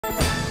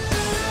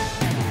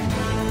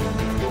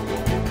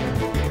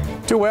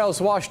Two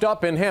whales washed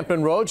up in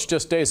Hampton Roads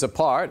just days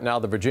apart. Now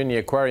the Virginia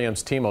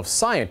Aquarium's team of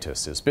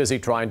scientists is busy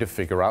trying to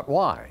figure out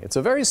why. It's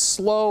a very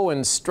slow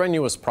and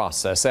strenuous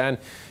process, and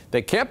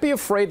they can't be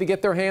afraid to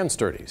get their hands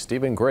dirty.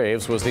 Stephen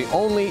Graves was the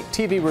only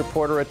TV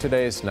reporter at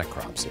today's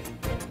necropsy.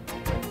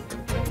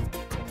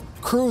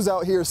 Crews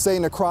out here say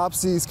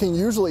necropsies can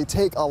usually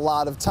take a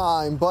lot of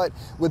time, but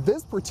with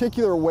this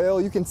particular whale,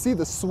 you can see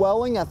the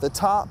swelling at the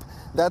top.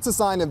 That's a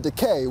sign of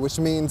decay, which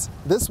means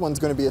this one's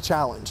going to be a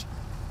challenge.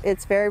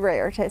 It's very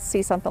rare to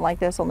see something like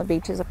this on the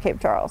beaches of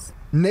Cape Charles.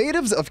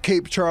 Natives of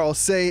Cape Charles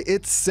say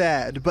it's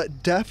sad,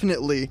 but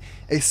definitely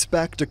a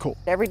spectacle.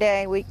 Every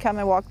day we come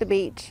and walk the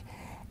beach,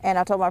 and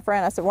I told my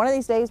friend, I said, one of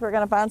these days we're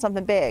going to find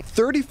something big.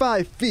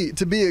 35 feet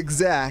to be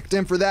exact,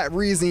 and for that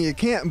reason you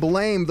can't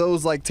blame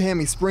those like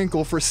Tammy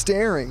Sprinkle for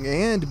staring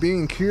and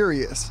being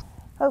curious.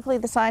 Hopefully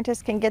the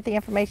scientists can get the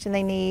information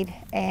they need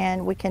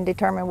and we can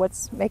determine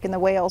what's making the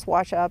whales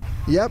wash up.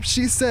 Yep,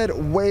 she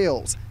said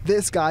whales.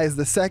 This guy is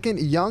the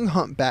second young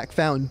humpback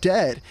found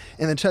dead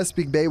in the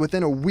Chesapeake Bay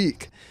within a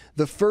week.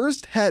 The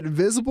first had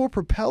visible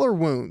propeller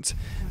wounds,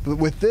 but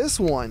with this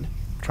one,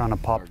 trying to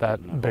pop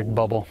that big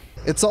bubble.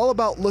 It's all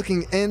about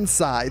looking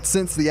inside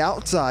since the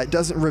outside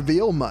doesn't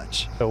reveal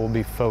much. So we'll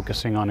be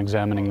focusing on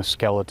examining the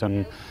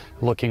skeleton,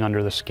 looking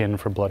under the skin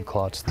for blood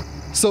clots.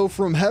 So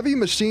from heavy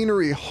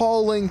machinery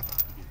hauling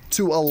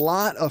to a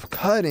lot of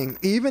cutting,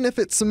 even if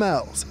it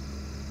smells.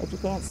 If you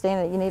can't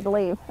stand it, you need to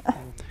leave.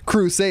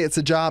 Crews say it's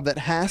a job that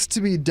has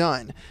to be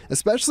done,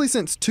 especially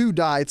since two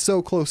died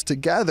so close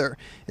together.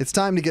 It's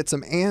time to get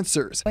some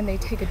answers. When they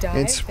take a dive,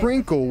 and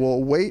Sprinkle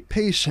will wait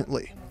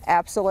patiently.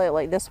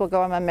 Absolutely, this will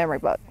go in my memory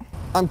book.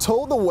 I'm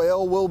told the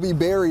whale will be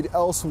buried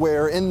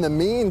elsewhere. In the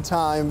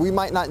meantime, we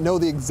might not know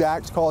the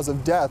exact cause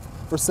of death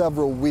for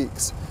several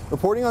weeks.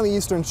 Reporting on the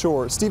Eastern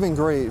Shore, Stephen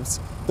Graves,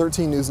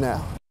 13 News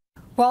Now.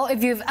 Well,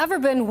 if you've ever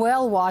been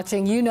whale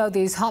watching, you know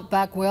these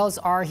humpback whales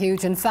are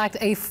huge. In fact,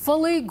 a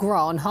fully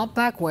grown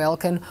humpback whale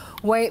can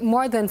weigh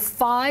more than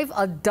 5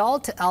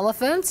 adult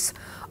elephants.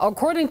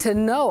 According to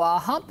NOAA,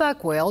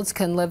 humpback whales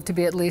can live to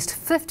be at least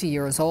 50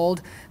 years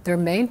old. Their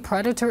main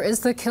predator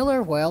is the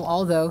killer whale,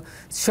 although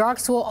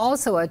sharks will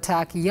also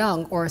attack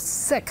young or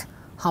sick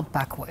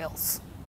humpback whales.